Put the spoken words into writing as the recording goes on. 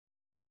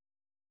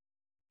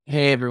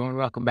Hey everyone,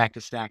 welcome back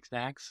to Stack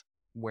Stacks,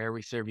 where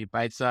we serve you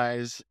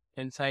bite-sized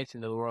insights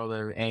into the world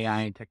of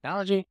AI and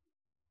technology.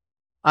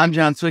 I'm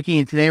John Swicky,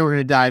 and today we're going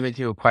to dive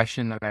into a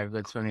question that I've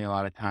been spending a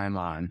lot of time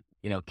on.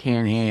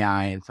 Can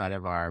AI inside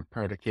of our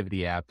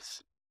productivity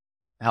apps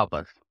help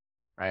us,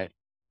 right?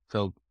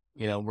 So,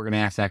 we're going to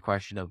ask that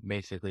question of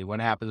basically what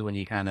happens when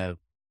you kind of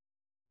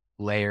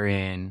layer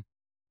in,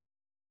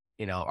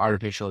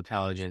 artificial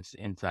intelligence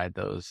inside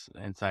those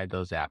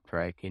apps,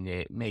 right? Can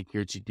it make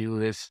your to-do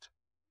list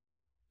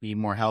be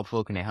more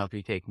helpful? Can it help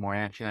you take more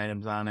action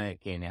items on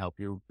it? Can it help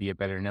you be a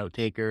better note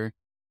taker?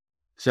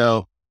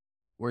 So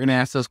we're going to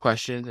ask those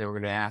questions, and we're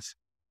going to ask,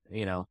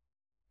 you know,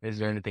 is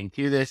there anything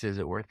to this? Is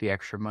it worth the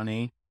extra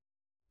money?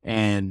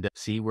 And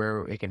see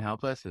where it can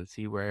help us and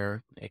see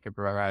where it can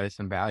provide us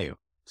some value.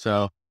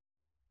 So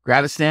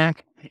grab a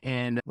snack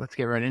and let's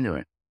get right into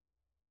it.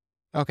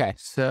 Okay,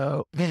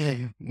 so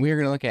we're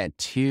going to look at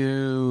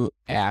two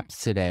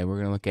apps today. We're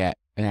going to look at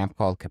an app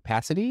called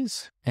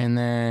Capacities, and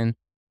then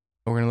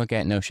we're going to look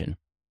at Notion.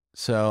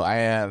 So I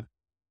have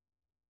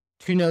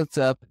two notes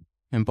up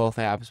in both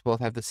apps.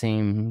 Both have the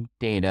same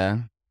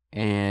data,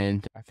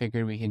 and I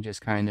figured we can just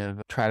kind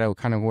of try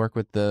to work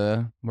with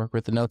the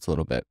notes a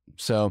little bit.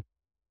 So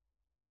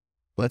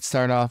let's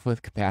start off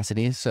with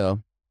Capacities.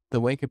 So the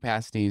way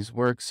Capacities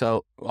work.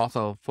 So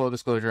also full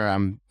disclosure,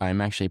 I'm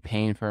actually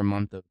paying for a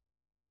month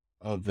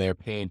of their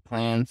paid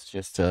plans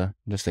just to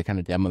kind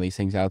of demo these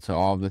things out. So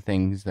all of the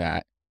things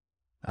that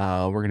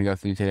we're going to go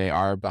through today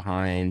are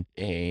behind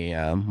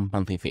a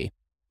monthly fee.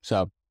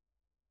 So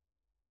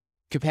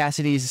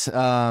Capacities,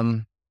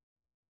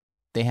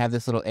 they have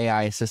this little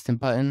AI assistant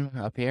button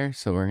up here.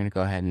 So we're going to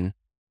go ahead and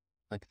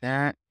click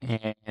that,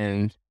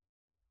 and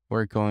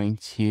we're going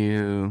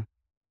to,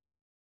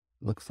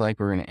 looks like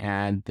we're going to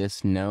add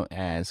this note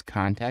as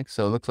context.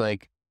 So it looks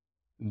like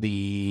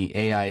the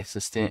AI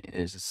assistant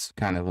is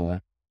kind of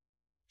a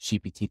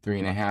GPT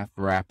 3.5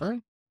 wrapper.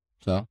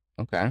 So,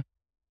 okay.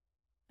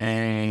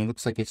 And it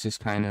looks like it's just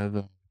kind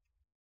of,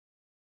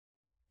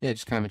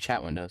 just kind of a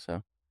chat window. So,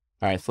 all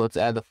right, so let's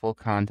add the full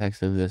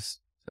context of this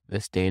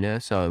data.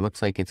 So it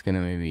looks like it's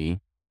gonna maybe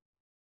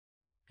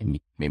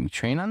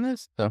train on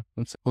this. So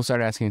we'll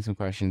start asking some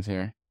questions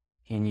here.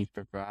 Can you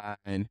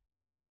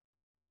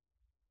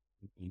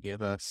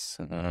give us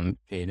some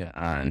data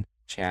on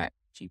Chat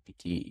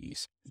GPT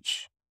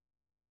usage?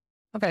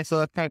 Okay, so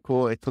that's kind of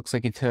cool. It looks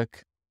like it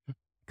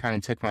kind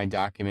of took my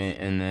document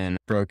and then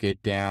broke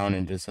it down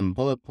into some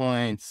bullet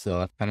points. So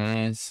that's kind of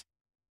nice.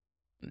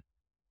 Can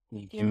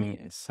you give me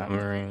a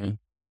summary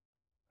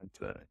of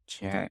the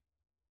Chat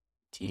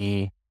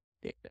T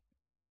data?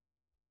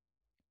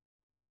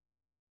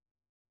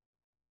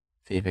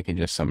 See if I can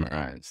just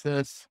summarize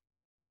this.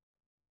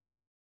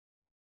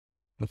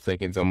 Looks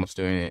like it's almost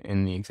doing it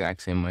in the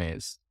exact same way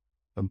as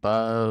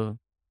above,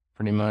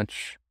 pretty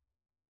much.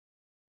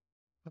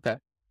 Okay.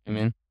 I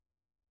mean,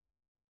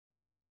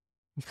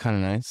 it's kind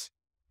of nice.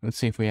 Let's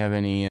see if we have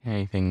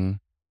anything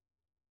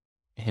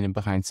hidden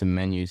behind some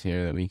menus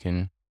here that we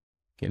can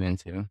get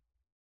into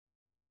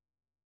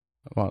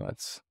while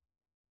that's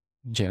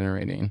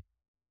generating.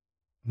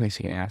 At least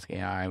you can ask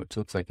AI, which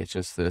looks like it's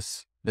just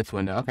this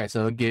window. Okay, so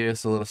it'll give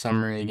us a little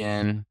summary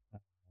again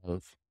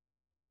of,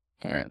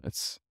 all right,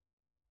 let's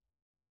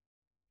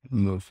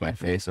move my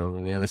face over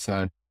to the other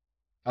side.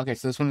 Okay,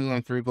 so this one is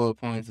only 3 bullet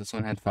points. This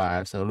one had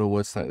 5, so it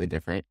was slightly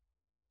different.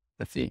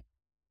 Let's see.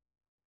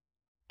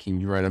 Can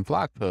you write a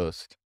blog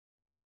post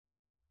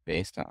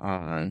based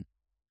on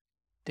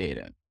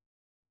data?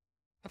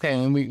 Okay,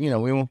 and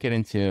we won't get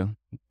into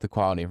the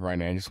quality of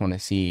writing. I just want to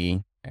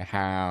see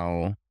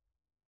how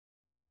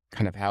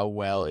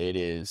well it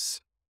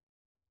is.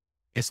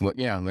 It's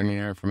learning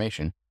our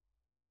information.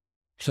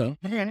 So,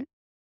 all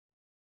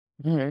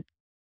right.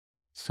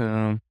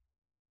 So,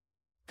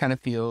 kind of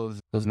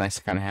feels nice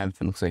to kind of have.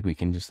 It looks like we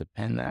can just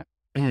append that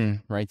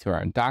right to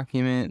our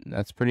document.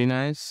 That's pretty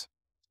nice.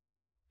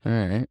 All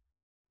right.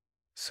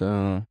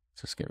 So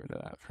let's just get rid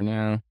of that for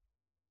now.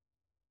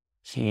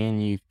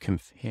 Can you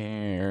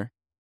compare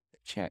the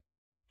Chat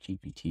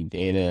GPT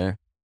data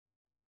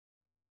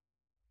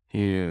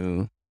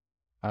to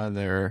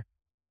other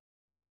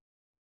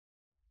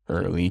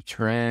early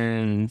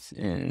trends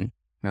in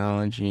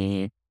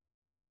technology?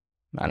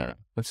 I don't know.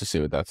 Let's just see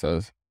what that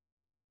says.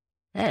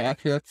 Hey,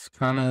 actually, that's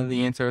kind of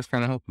the answer I was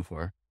kind of hoping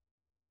for.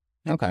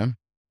 Okay.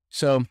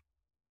 So,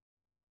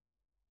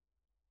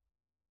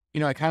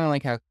 I kind of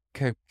like how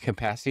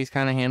Capacities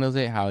kind of handles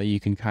it, how you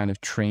can kind of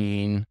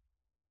train.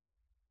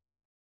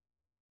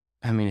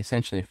 I mean,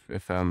 essentially,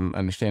 if I'm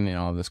understanding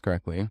all of this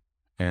correctly,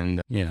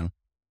 and,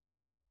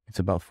 it's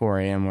about 4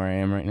 a.m. where I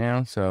am right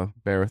now, so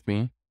bear with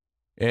me.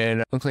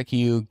 It looks like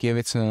you give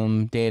it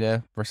some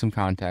data for some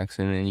context,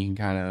 and then you can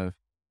kind of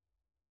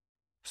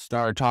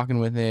start talking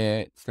with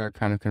it, start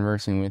kind of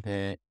conversing with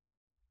it.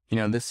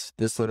 This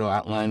little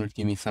outline would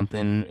give me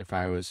something if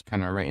I was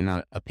kind of writing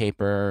out a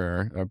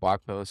paper or a blog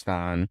post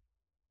on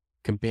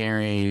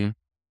comparing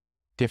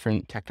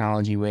different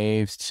technology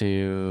waves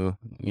to,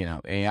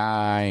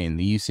 AI and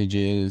the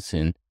usages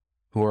and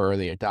who are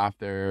early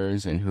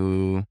adopters and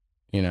who,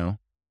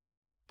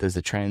 does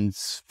the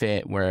trends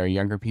fit where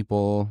younger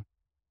people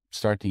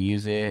start to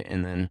use it,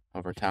 and then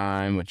over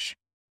time, which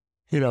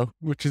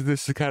is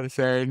this kind of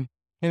saying,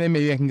 and then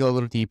maybe I can go a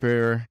little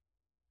deeper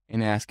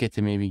and ask it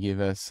to maybe give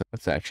us.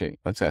 Let's ask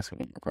one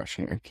more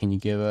question here. Can you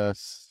give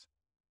us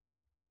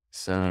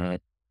some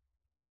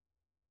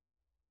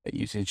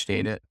usage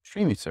data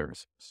streaming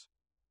services?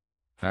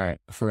 All right,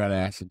 I forgot to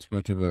ask it too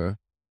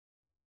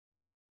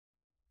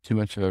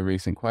much of a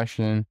recent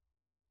question.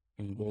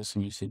 Can you give us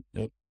some usage?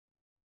 Nope.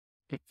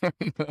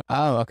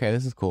 Oh, okay,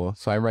 this is cool.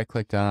 So I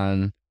right-clicked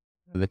on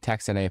the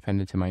text that I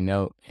appended to my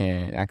note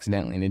and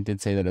accidentally, and it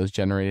did say that it was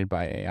generated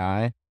by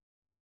AI.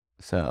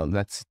 So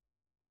that's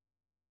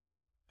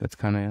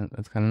kind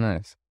of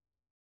nice.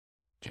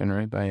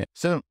 Generated by it.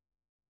 So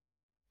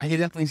I could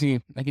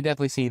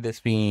definitely see this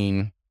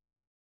being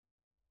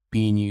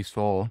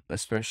useful,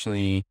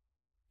 especially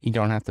you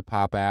don't have to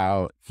pop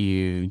out,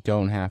 you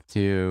don't have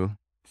to,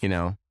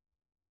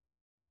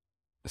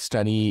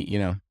 study,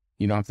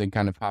 you don't have to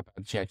kind of pop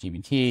out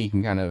ChatGPT. You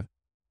can kind of,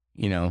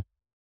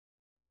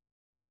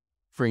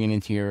 bring it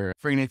into your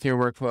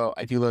workflow.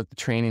 I do love the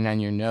training on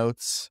your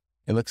notes.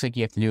 It looks like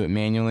you have to do it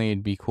manually.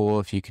 It'd be cool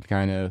if you could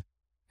kind of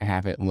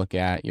have it look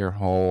at your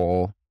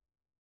whole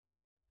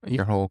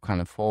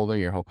kind of folder,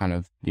 your whole kind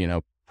of,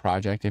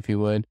 project, if you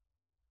would.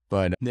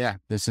 But yeah,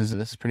 this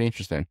is pretty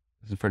interesting.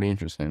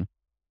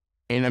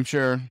 And I'm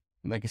sure,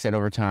 like I said,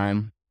 over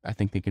time, I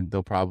think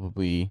they'll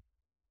probably,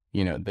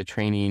 the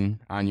training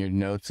on your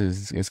notes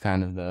is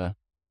kind of the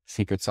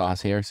secret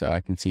sauce here. So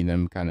I can see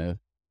them kind of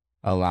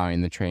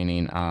allowing the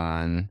training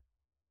on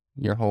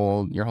your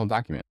whole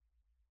document.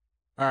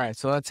 All right,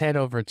 so let's head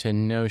over to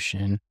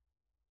Notion.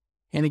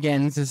 And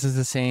again, this is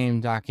the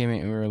same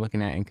document we were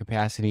looking at in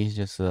Capacities,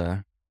 just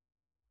this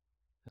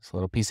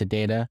little piece of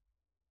data.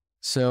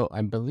 So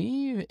I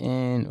believe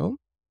in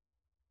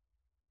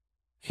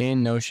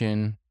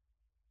Notion,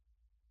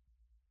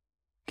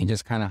 we can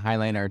just kind of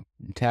highlight our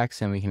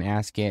text and we can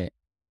ask it,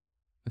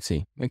 let's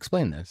see,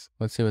 explain this.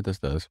 Let's see what this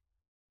does.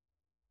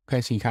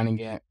 Okay, so you kind of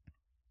get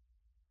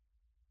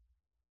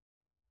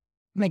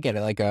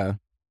it like a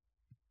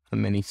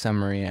mini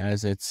summary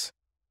as it's.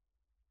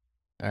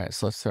 All right,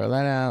 so let's throw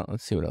that out.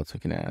 Let's see what else we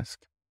can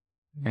ask.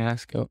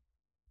 Ask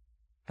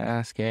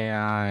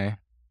AI.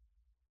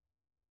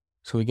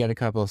 So we get a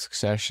couple of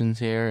suggestions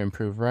here: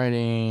 improve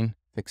writing,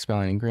 fix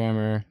spelling and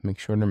grammar, make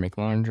shorter, make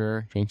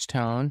larger, change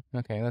tone.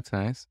 Okay, that's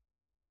nice.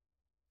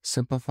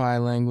 Simplify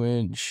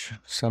language,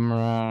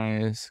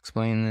 summarize,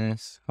 explain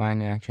this,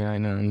 find action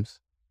items.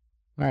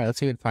 All right, let's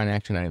see what find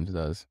action items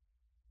does.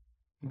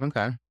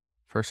 Okay,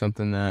 for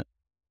something that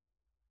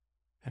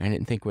I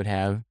didn't think would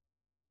have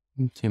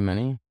too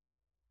many.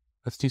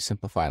 Let's do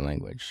simplify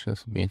language.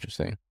 This will be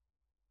interesting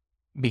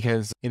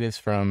because it is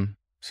from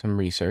some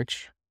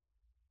research.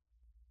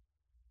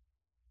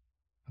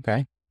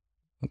 Okay.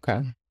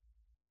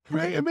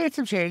 Right, it made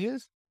some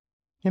changes.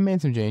 All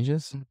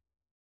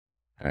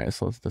right,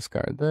 so let's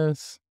discard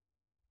this.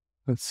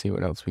 Let's see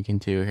what else we can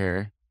do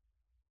here.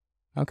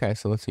 Okay,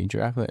 so let's see.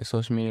 Draft a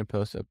social media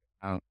post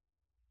about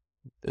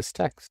this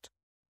text.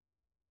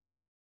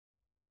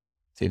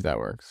 See if that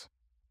works.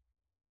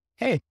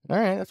 Hey, all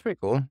right, that's pretty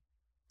cool.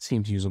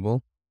 Seems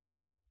usable.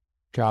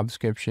 Job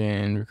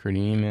description,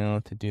 recruiting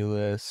email, to-do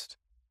list,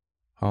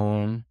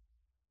 poem.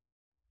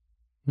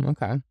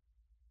 Okay.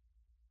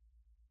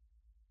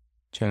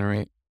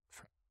 Generate.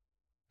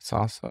 It's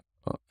also,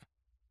 I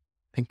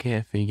think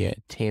if we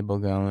get table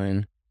going,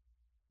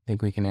 I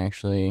think we can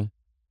actually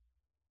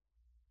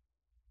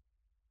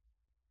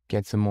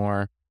get some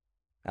more.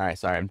 All right,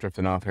 sorry, I'm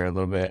drifting off here a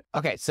little bit.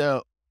 Okay,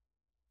 so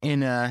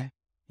in a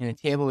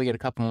table, we get a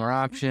couple more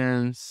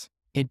options.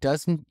 It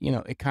doesn't,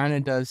 it kind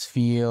of does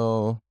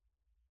feel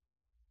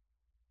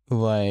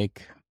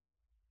like,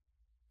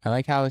 I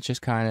like how it's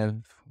just kind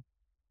of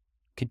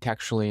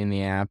contextually in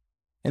the app.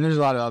 And there's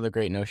a lot of other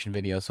great Notion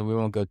videos, so we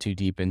won't go too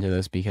deep into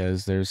this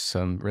because there's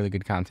some really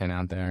good content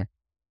out there.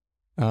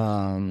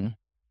 And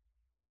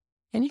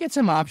you get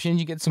some options,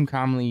 you get some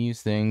commonly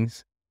used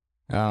things.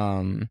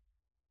 Pros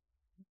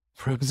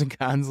and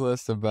cons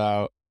list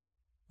about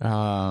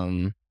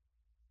a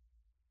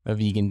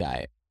vegan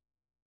diet.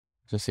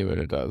 Just see what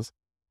it does.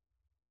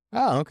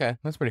 Oh, okay.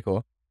 That's pretty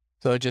cool.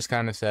 So it just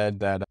kind of said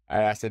that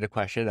I asked it a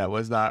question that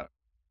was not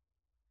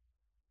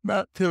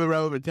to the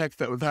relevant text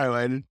that was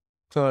highlighted.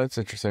 So that's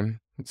interesting.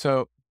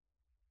 So,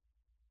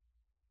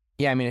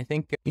 yeah, I mean, I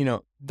think,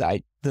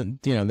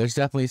 there's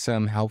definitely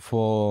some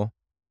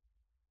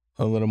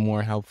a little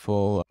more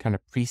helpful kind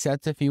of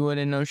presets, if you would,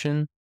 in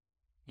Notion.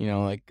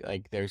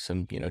 Like there's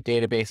some,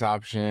 database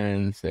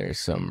options. There's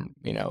some,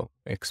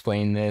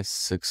 explain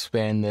this,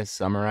 expand this,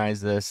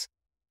 summarize this.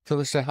 So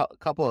there's a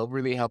couple of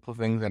really helpful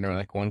things that are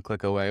like one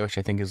click away, which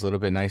I think is a little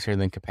bit nicer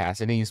than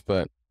Capacities,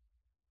 but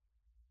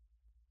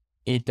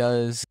it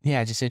does,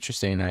 just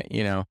interesting.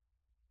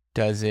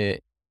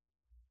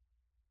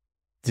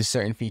 Do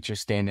certain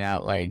features stand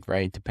out, like,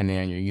 right, depending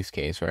on your use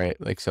case, right?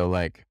 Like, so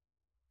like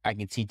I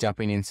can see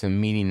dumping in some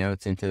meeting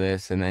notes into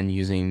this and then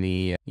using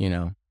the,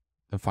 to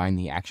find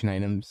the action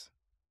items,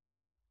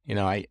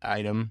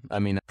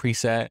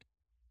 preset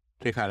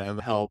to kind of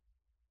help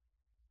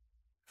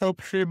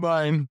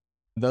streamline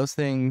those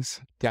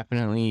things.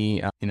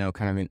 Definitely,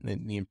 kind of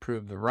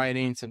improve the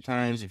writing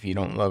sometimes if you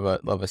don't love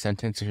a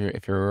sentence,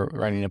 if you're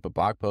writing up a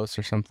blog post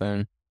or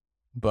something.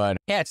 But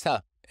yeah, it's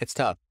tough. It's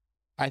tough.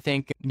 I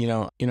think,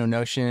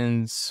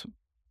 Notion's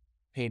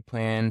paid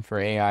plan for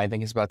AI, I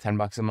think it's about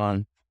 $10 a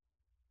month.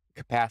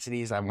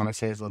 Capacities, I want to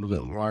say, is a little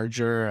bit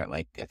larger,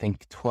 like I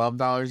think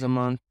 $12 a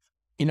month.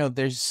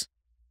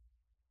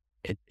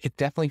 It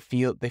definitely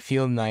they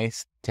feel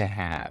nice to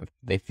have.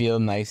 They feel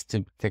nice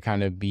to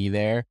kind of be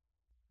there.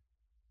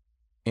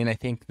 And I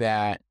think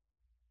that,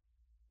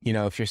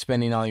 if you're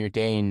spending all your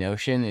day in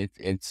Notion,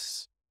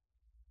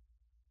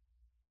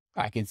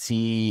 I can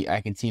see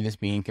this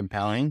being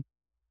compelling.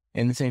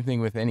 And the same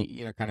thing with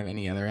any, kind of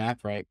any other app,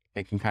 right?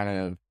 It can kind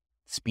of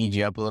speed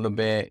you up a little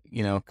bit,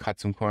 cut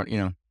some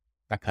corner,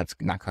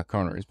 not cut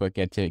corners, but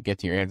get to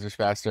your answers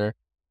faster.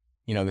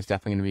 There's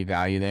definitely going to be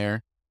value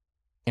there.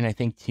 And I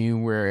think too,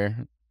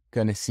 we're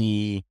going to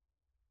see,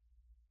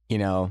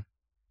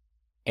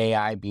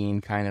 AI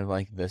being kind of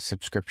like the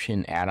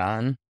subscription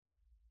add-on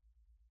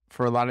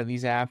for a lot of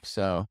these apps.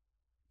 So,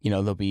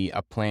 there'll be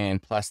a plan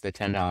plus the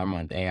 $10 a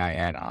month AI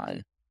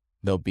add-on.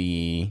 There'll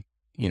be,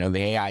 the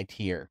AI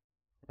tier,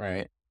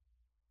 right?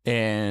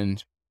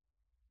 And,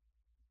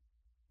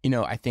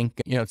 I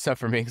think, it's tough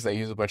for me because I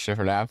use a bunch of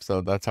different apps,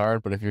 so that's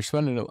hard. But if you're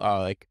spending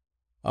like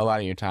a lot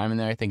of your time in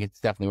there, I think it's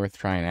definitely worth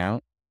trying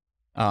out.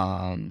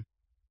 I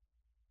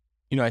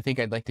think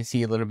I'd like to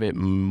see a little bit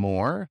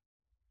more.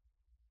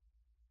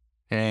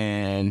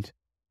 And,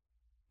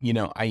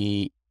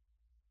 I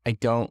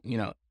don't,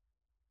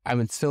 I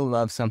would still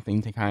love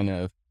something to kind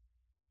of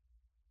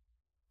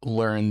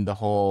learn my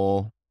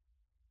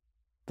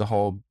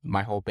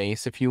whole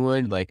base, if you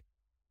would. Like,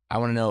 I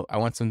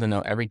want something to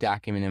know every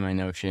document in my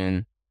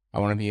Notion. I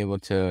want to be able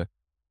to,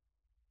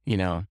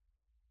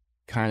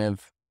 kind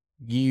of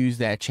use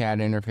that chat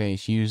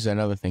interface, use that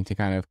other thing to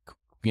kind of,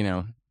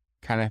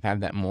 kind of have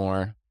that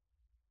more,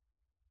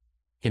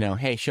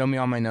 hey, show me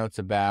all my notes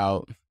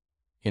about,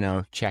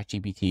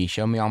 ChatGPT,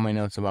 show me all my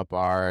notes about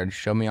Bard,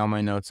 show me all my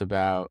notes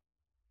about,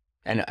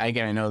 and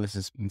again, I know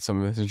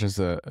some of this is just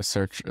a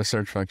search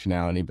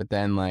functionality, but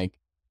then like,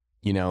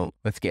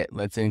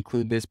 let's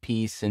include this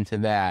piece into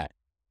that,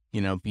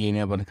 being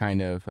able to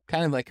kind of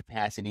like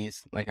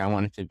capacities. Like I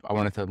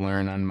wanted to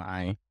learn on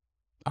my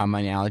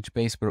knowledge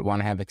base, but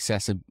want to have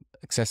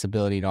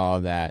accessibility to all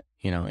of that,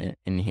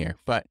 in here.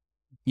 But,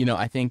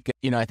 I think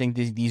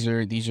these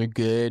are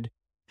good,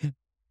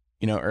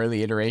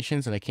 early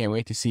iterations, and I can't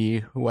wait to see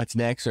what's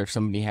next, or if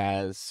somebody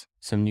has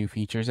some new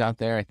features out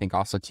there. I think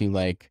also too,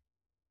 like,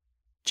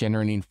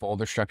 generating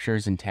folder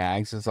structures and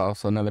tags is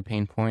also another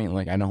pain point.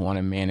 Like, I don't want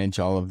to manage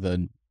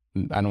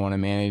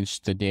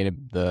the data,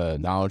 the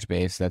knowledge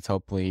base that's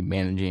hopefully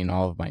managing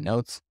all of my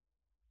notes.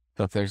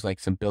 So if there's like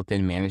some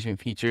built-in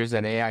management features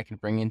that AI can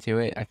bring into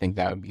it, I think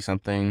that would be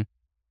something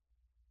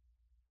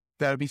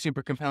that would be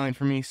super compelling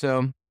for me.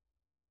 So,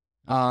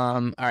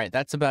 all right,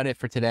 that's about it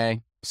for today.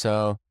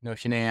 So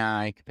Notion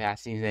AI,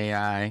 Capacities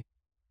AI,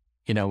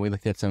 we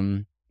looked at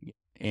some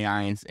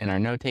AI in our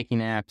note-taking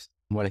apps,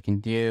 what it can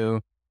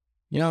do.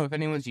 If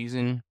anyone's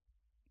using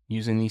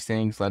these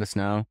things, let us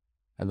know.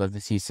 I'd love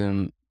to see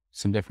some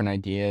different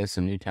ideas,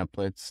 some new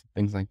templates,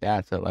 things like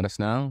that. So let us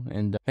know.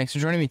 And thanks for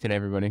joining me today,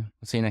 everybody. We'll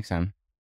see you next time.